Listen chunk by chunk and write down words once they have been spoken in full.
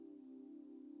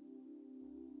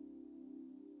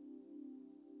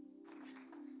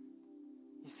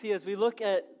See, as we look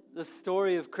at the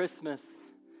story of Christmas,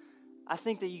 I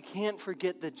think that you can't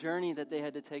forget the journey that they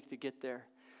had to take to get there.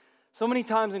 So many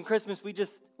times in Christmas,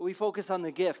 we focus on the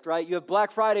gift, right? You have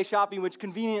Black Friday shopping, which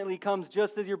conveniently comes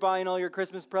just as you're buying all your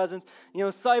Christmas presents. You know,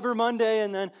 Cyber Monday,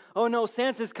 and then, oh no,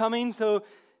 Santa's coming, so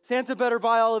Santa better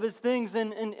buy all of his things.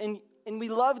 And we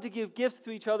love to give gifts to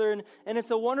each other, and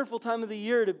it's a wonderful time of the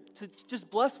year to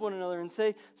just bless one another and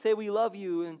say we love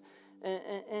you,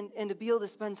 and to be able to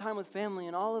spend time with family,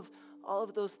 and all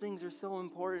of those things are so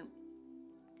important.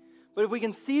 But if we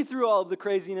can see through all of the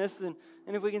craziness, and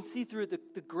if we can see through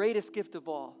it, the greatest gift of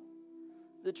all,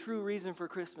 the true reason for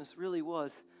Christmas really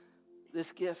was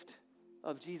this gift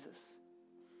of Jesus.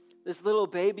 This little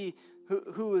baby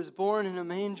who was born in a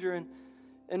manger,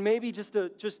 and maybe just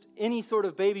any sort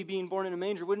of baby being born in a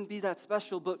manger wouldn't be that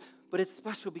special, but it's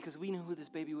special because we knew who this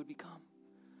baby would become.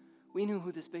 We knew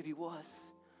who this baby was,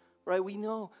 right? We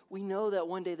know that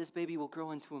one day this baby will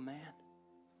grow into a man.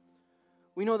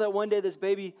 We know that one day this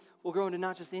baby will grow into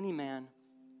not just any man,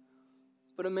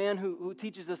 but a man who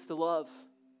teaches us to love,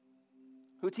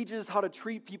 who teaches us how to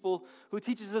treat people, who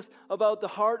teaches us about the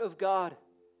heart of God.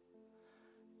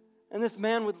 And this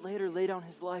man would later lay down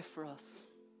his life for us.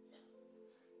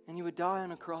 And he would die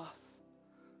on a cross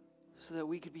so that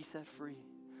we could be set free.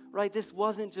 Right? This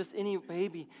wasn't just any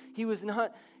baby. He was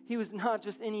not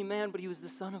just any man, but he was the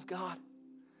Son of God.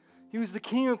 He was the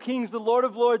King of Kings, the Lord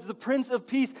of Lords, the Prince of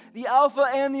Peace, the Alpha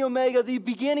and the Omega, the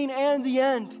beginning and the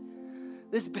end.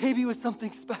 This baby was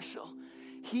something special.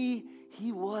 He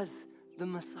was the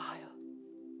Messiah.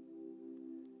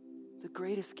 The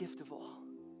greatest gift of all.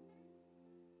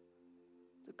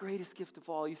 The greatest gift of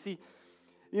all. You see,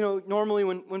 normally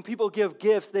when people give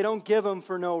gifts, they don't give them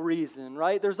for no reason,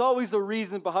 right? There's always a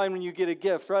reason behind when you get a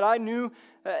gift, right? I knew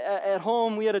at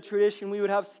home we had a tradition. We would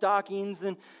have stockings,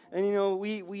 and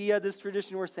we had this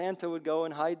tradition where Santa would go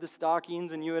and hide the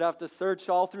stockings, and you would have to search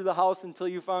all through the house until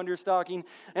you found your stocking.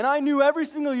 And I knew every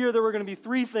single year there were going to be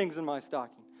 3 things in my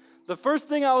stocking. The first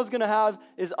thing I was going to have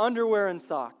is underwear and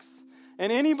socks.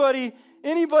 And anybody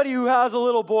who has a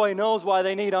little boy knows why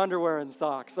they need underwear and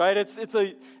socks, right?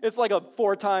 It's like a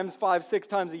 4 times, 5, 6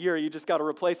 times a year. You just got to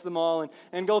replace them all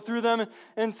and go through them.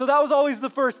 And so that was always the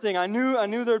first thing. I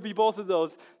knew there'd be both of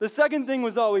those. The second thing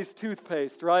was always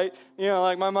toothpaste, right?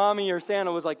 Like my mommy or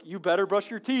Santa was like, you better brush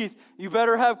your teeth. You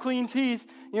better have clean teeth.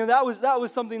 That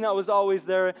was something that was always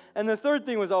there. And the third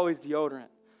thing was always deodorant.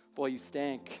 Boy, you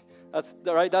stank. That's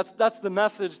right. That's the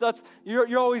message.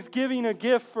 You're always giving a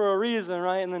gift for a reason,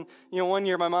 right? And then one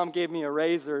year my mom gave me a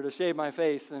razor to shave my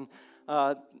face, and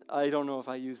I don't know if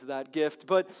I used that gift,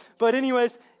 but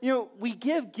anyways, we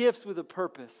give gifts with a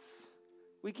purpose.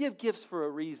 We give gifts for a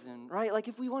reason, right? Like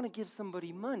if we want to give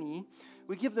somebody money,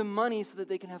 we give them money so that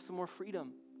they can have some more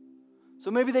freedom.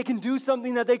 So maybe they can do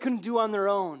something that they couldn't do on their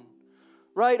own.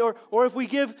 Right? Or if we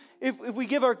give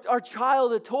our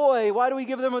child a toy, why do we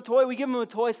give them a toy? We give them a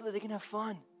toy so that they can have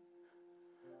fun.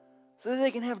 So that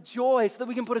they can have joy, so that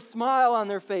we can put a smile on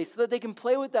their face, so that they can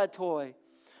play with that toy.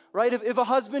 Right? If a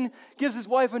husband gives his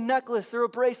wife a necklace or a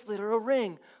bracelet or a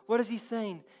ring, what is he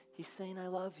saying? He's saying, I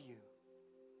love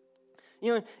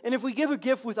you. And if we give a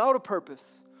gift without a purpose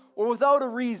or without a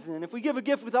reason, if we give a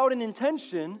gift without an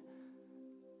intention,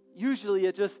 usually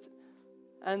it just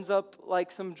ends up like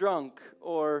some drunk,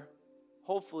 or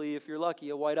hopefully, if you're lucky,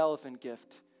 a white elephant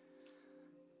gift.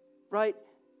 Right?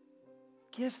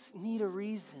 Gifts need a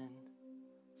reason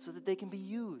so that they can be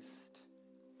used.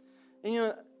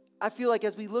 And I feel like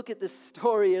as we look at this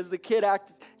story, as the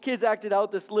kids acted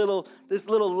out this little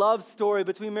love story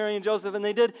between Mary and Joseph, and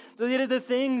they did the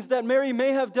things that Mary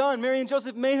and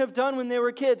Joseph may have done when they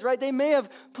were kids, right? They may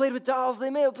have played with dolls, they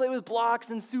may have played with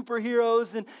blocks and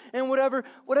superheroes and whatever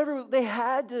they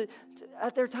had to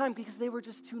at their time, because they were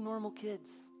just 2 normal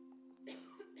kids.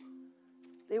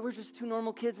 They were just 2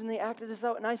 normal kids, and they acted this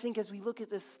out. And I think as we look at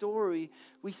this story,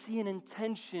 we see an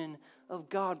intention of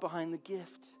God behind the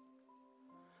gift.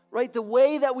 Right? The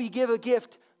way that we give a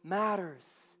gift matters.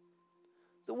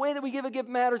 The way that we give a gift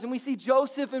matters. And we see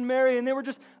Joseph and Mary, and they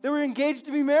were engaged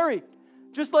to be married.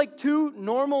 Just like 2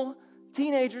 normal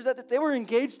teenagers, they were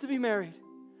engaged to be married.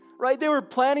 Right? They were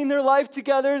planning their life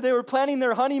together. They were planning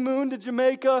their honeymoon to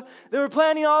Jamaica. They were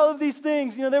planning all of these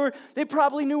things. They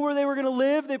probably knew where they were going to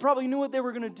live. They probably knew what they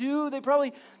were going to do. They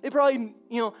probably,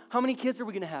 how many kids are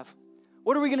we going to have?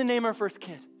 What are we going to name our first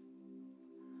kid?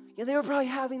 They were probably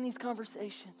having these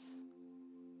conversations.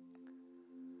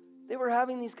 They were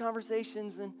having these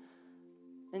conversations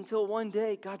until one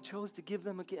day God chose to give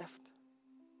them a gift.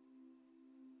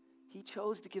 He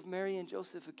chose to give Mary and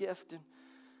Joseph a gift.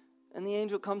 And the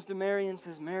angel comes to Mary and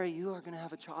says, Mary, you are going to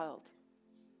have a child.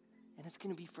 And it's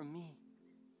going to be from me.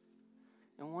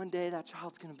 And one day that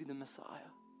child's going to be the Messiah.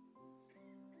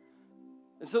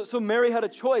 And so Mary had a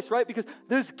choice, right? Because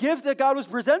this gift that God was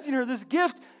presenting her, this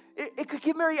gift, it could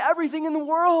give Mary everything in the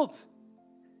world.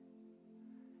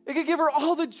 It could give her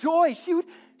all the joy. She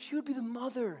would be the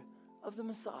mother of the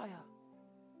Messiah.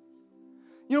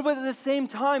 But at the same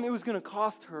time, it was going to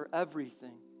cost her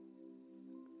everything.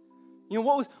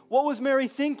 What was Mary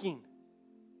thinking?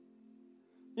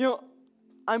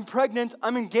 I'm pregnant.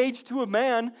 I'm engaged to a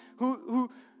man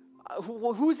who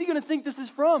is he going to think this is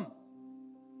from?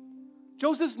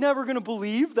 Joseph's never going to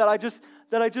believe that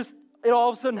it all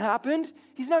of a sudden happened.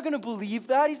 He's not going to believe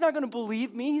that. He's not going to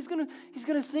believe me. He's going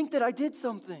to think that I did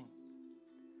something.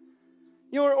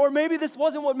 Or maybe this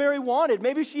wasn't what Mary wanted.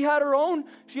 Maybe she had her own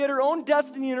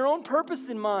destiny and her own purpose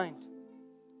in mind.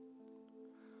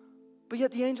 But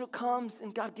yet the angel comes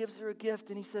and God gives her a gift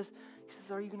and he says,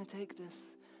 are you going to take this?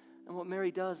 And what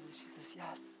Mary does is she says,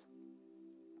 yes.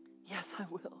 Yes, I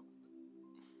will.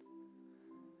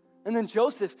 And then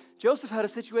Joseph had a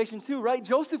situation too, right?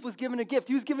 Joseph was given a gift.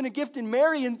 He was given a gift in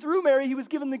Mary, and through Mary, he was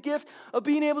given the gift of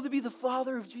being able to be the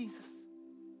father of Jesus.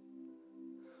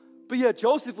 But yet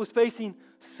Joseph was facing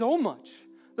so much.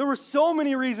 There were so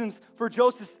many reasons for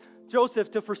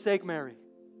Joseph to forsake Mary.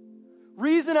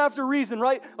 Reason after reason,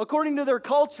 right? According to their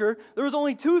culture, there was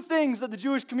only two things that the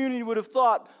Jewish community would have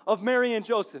thought of Mary and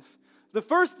Joseph. The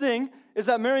first thing is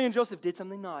that Mary and Joseph did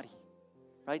something naughty,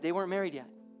 right? They weren't married yet.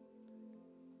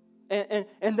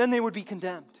 And then they would be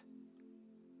condemned.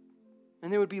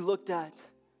 And they would be looked at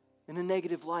in a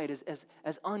negative light as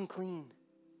unclean.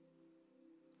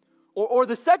 Or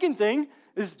the second thing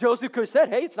is Joseph could have said,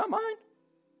 hey, it's not mine.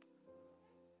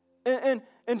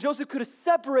 And Joseph could have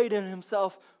separated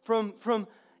himself from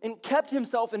and kept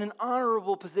himself in an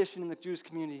honorable position in the Jewish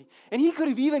community. And he could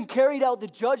have even carried out the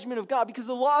judgment of God, because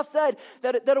the law said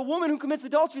that a woman who commits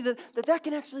adultery, that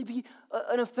can actually be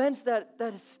an offense that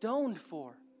is stoned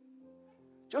for.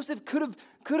 Joseph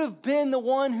could have been the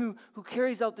one who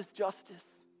carries out this justice.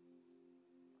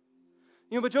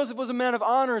 But Joseph was a man of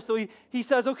honor, so he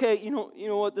says, okay, you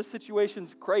know what, this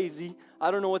situation's crazy. I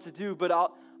don't know what to do, but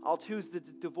I'll choose to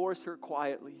divorce her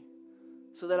quietly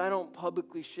so that I don't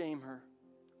publicly shame her.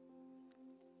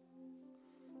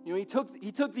 He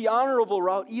took the honorable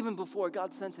route even before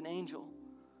God sent an angel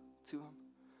to him.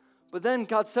 But then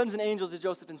God sends an angel to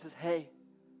Joseph and says, hey,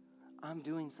 I'm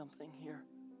doing something here.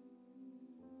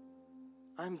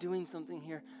 I'm doing something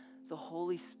here. The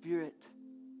Holy Spirit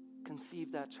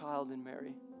conceived that child in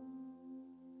Mary.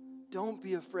 Don't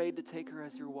be afraid to take her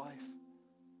as your wife.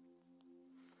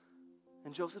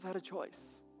 And Joseph had a choice.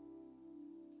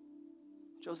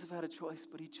 Joseph had a choice,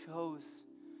 but he chose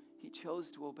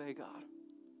to obey God.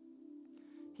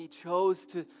 He chose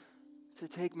to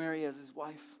take Mary as his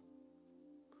wife.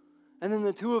 And then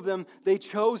the two of them, they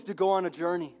chose to go on a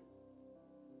journey.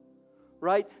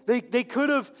 Right? They could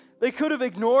have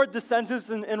ignored the census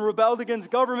and rebelled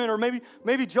against government, or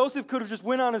maybe Joseph could have just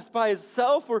went on by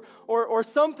himself or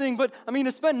something. But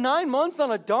to spend 9 months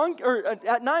on a donkey, or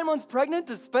at 9 months pregnant,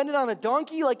 to spend it on a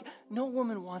donkey, like, no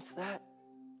woman wants that.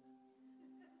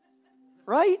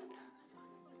 Right?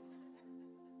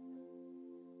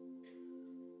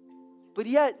 But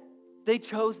yet they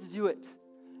chose to do it.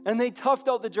 And they toughed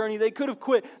out the journey. They could have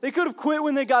quit. They could have quit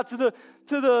when they got to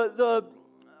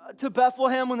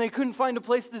Bethlehem, when they couldn't find a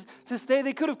place to stay.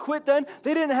 They could have quit then.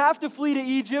 They didn't have to flee to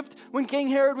Egypt when King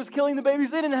Herod was killing the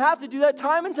babies. They didn't have to do that.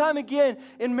 Time and time again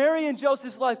in Mary and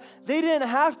Joseph's life, they didn't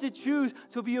have to choose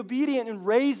to be obedient in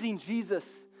raising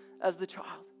Jesus as the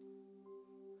child.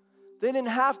 They didn't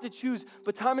have to choose,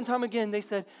 but time and time again they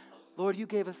said, Lord, you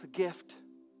gave us a gift.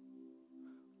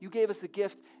 You gave us a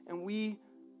gift, and we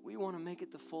want to make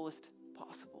it the fullest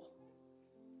possible.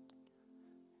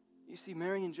 You see,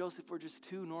 Mary and Joseph were just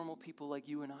two normal people like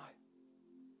you and I.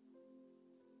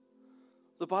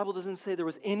 The Bible doesn't say there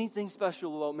was anything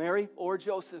special about Mary or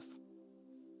Joseph.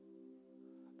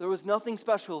 There was nothing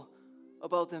special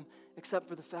about them except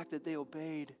for the fact that they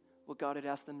obeyed what God had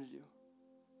asked them to do.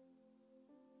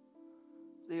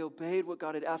 They obeyed what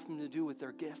God had asked them to do with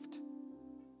their gift.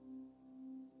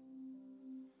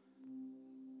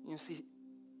 You see,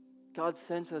 God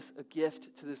sent us a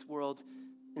gift to this world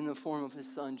in the form of his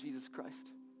Son, Jesus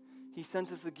Christ. He sent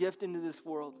us a gift into this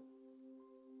world.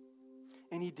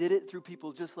 And he did it through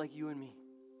people just like you and me.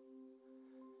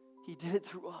 He did it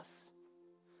through us.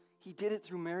 He did it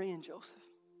through Mary and Joseph.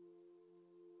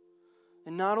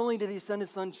 And not only did he send his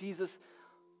Son Jesus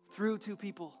through two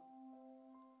people,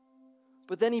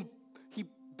 but then he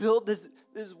built this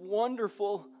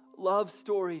wonderful love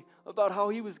story about how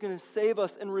he was going to save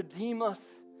us and redeem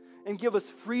us and give us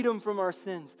freedom from our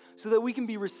sins so that we can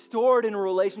be restored in a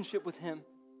relationship with him.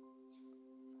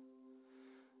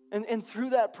 And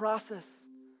through that process,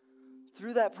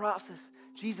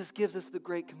 Jesus gives us the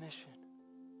Great Commission.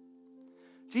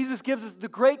 Jesus gives us the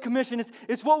Great Commission.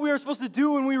 It's what we are supposed to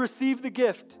do when we receive the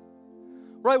gift.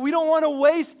 Right? We don't want to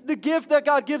waste the gift that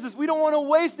God gives us. We don't want to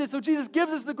waste it. So Jesus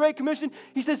gives us the Great Commission.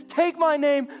 He says, take my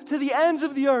name to the ends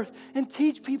of the earth and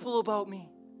teach people about me.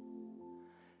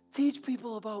 Teach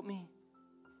people about me.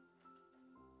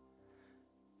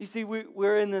 You see,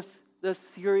 we're in this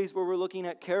series where we're looking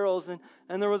at carols,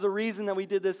 and there was a reason that we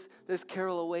did this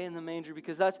carol Away in the Manger,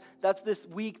 because that's this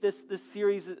week, this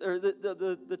series, or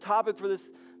the topic for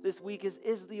this week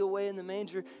is the Away in the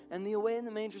Manger. And the Away in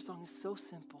the Manger song is so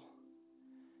simple,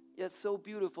 yet so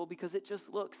beautiful, because it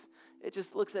just looks at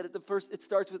it. It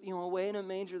starts with, away in a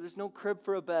manger, there's no crib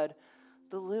for a bed.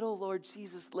 The little Lord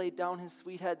Jesus laid down his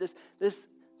sweet head. This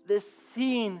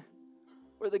scene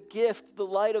where the gift, the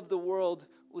light of the world,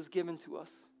 was given to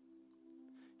us.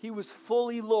 He was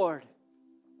fully Lord,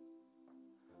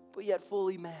 but yet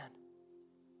fully man.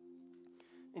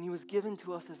 And he was given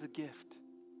to us as a gift.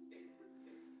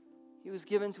 He was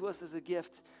given to us as a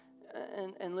gift.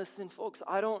 And listen, folks,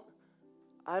 I don't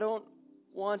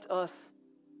want us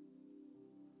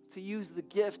to use the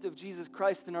gift of Jesus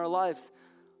Christ in our lives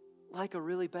like a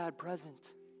really bad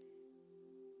present.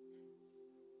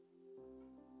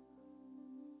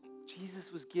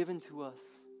 Jesus was given to us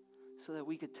so that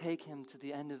we could take him to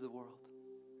the end of the world.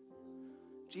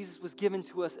 Jesus was given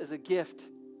to us as a gift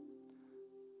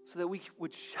so that we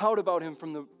would shout about him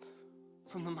from the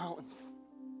mountains.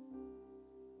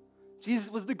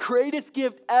 Jesus was the greatest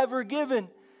gift ever given.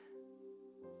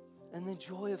 And the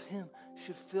joy of him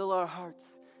should fill our hearts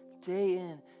day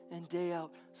in and day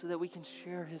out so that we can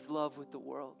share his love with the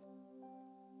world.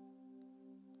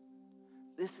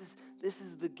 This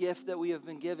is the gift that we have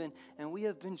been given, and we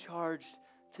have been charged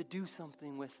to do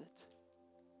something with it.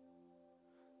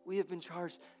 We have been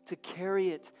charged to carry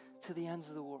it to the ends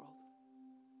of the world.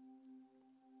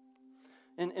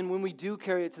 And when we do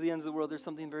carry it to the ends of the world, there's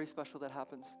something very special that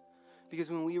happens. Because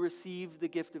when we receive the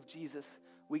gift of Jesus,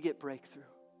 we get breakthrough.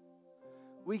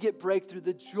 We get breakthrough.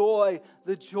 The joy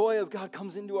of God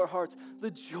comes into our hearts.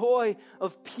 The joy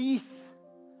of peace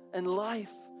and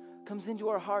life comes into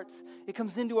our hearts. It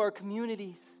comes into our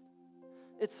communities.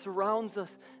 It surrounds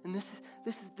us. And this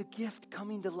is the gift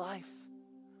coming to life.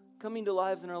 Coming to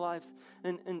lives in our lives.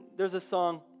 And there's a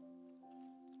song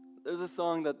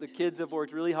that the kids have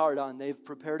worked really hard on. They've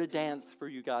prepared a dance for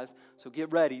you guys. So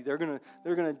get ready. They're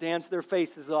gonna dance their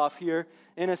faces off here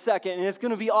in a second. And it's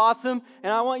gonna be awesome.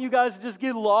 And I want you guys to just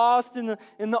get lost in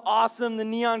the awesome, the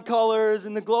neon colors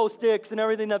and the glow sticks and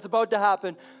everything that's about to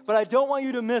happen. But I don't want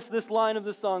you to miss this line of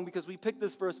the song, because we picked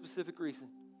this for a specific reason.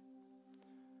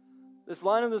 This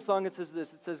line of the song, it says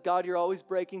this. It says, God, you're always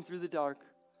breaking through the dark.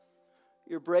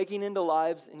 You're breaking into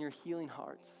lives and you're healing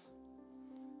hearts.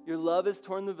 Your love has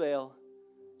torn the veil,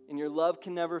 and your love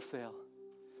can never fail.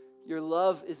 Your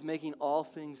love is making all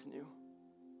things new.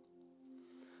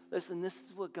 Listen, this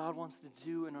is what God wants to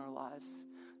do in our lives.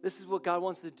 This is what God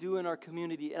wants to do in our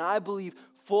community. And I believe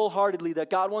full-heartedly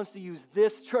that God wants to use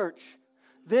this church,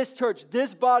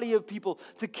 this body of people,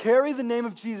 to carry the name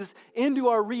of Jesus into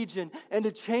our region and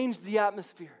to change the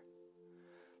atmosphere.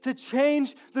 To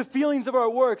change the feelings of our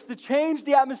works, to change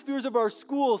the atmospheres of our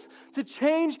schools, to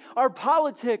change our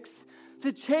politics,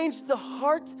 to change the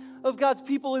heart of God's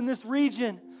people in this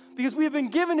region. Because we have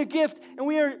been given a gift, and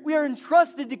we are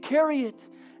entrusted to carry it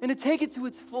and to take it to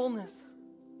its fullness.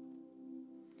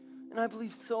 And I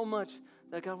believe so much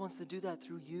that God wants to do that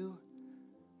through you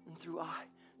and through I.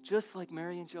 Just like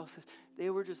Mary and Joseph, they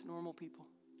were just normal people.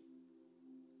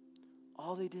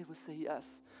 All they did was say yes.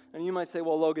 And you might say,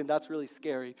 well, Logan, that's really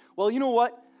scary. Well, you know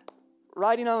what?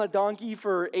 Riding on a donkey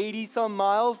for 80-some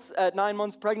miles at 9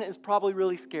 months pregnant is probably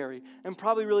really scary and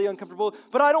probably really uncomfortable.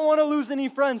 But I don't want to lose any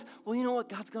friends. Well, you know what?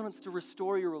 God wants to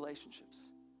restore your relationships.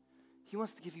 He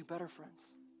wants to give you better friends.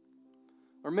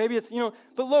 Or maybe it's,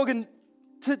 but Logan,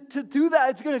 to do that,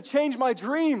 it's going to change my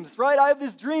dreams, right? I have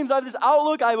these dreams, I have this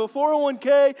outlook, I have a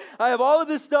 401k, I have all of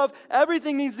this stuff.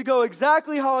 Everything needs to go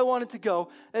exactly how I want it to go.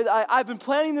 And I've been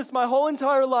planning this my whole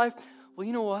entire life. Well,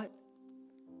 you know what?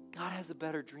 God has a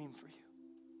better dream for you.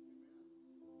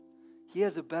 He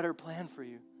has a better plan for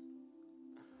you.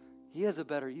 He has a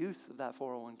better use of that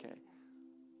 401k.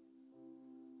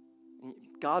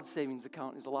 God's savings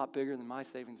account is a lot bigger than my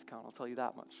savings account, I'll tell you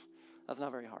that much. That's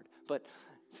not very hard, but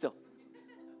still.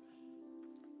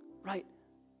 Right,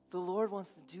 the Lord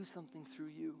wants to do something through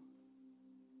you.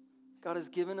 God has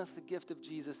given us the gift of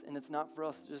Jesus, and it's not for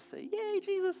us to just say, yay,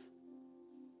 Jesus,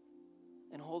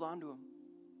 and hold on to him.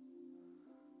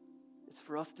 It's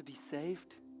for us to be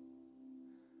saved,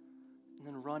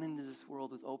 and then run into this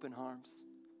world with open arms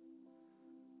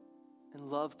and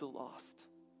love the lost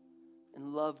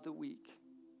and love the weak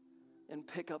and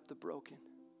pick up the broken.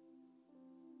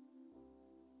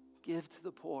 Give to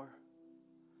the poor.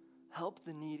 Help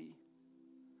the needy.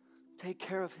 Take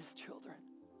care of his children.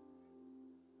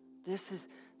 This is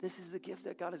the gift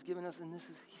that God has given us, and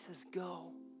he says, go.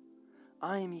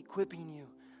 I am equipping you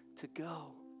to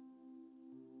go.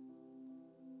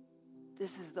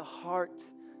 This is the heart.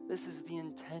 This is the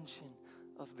intention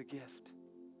of the gift.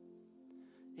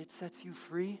 It sets you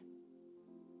free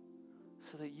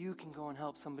so that you can go and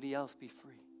help somebody else be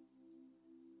free.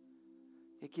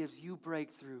 It gives you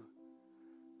breakthrough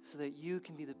so that you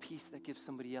can be the peace that gives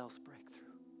somebody else breakthrough.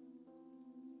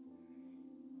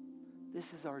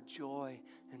 This is our joy,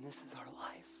 and this is our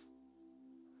life.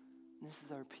 And this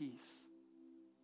is our peace.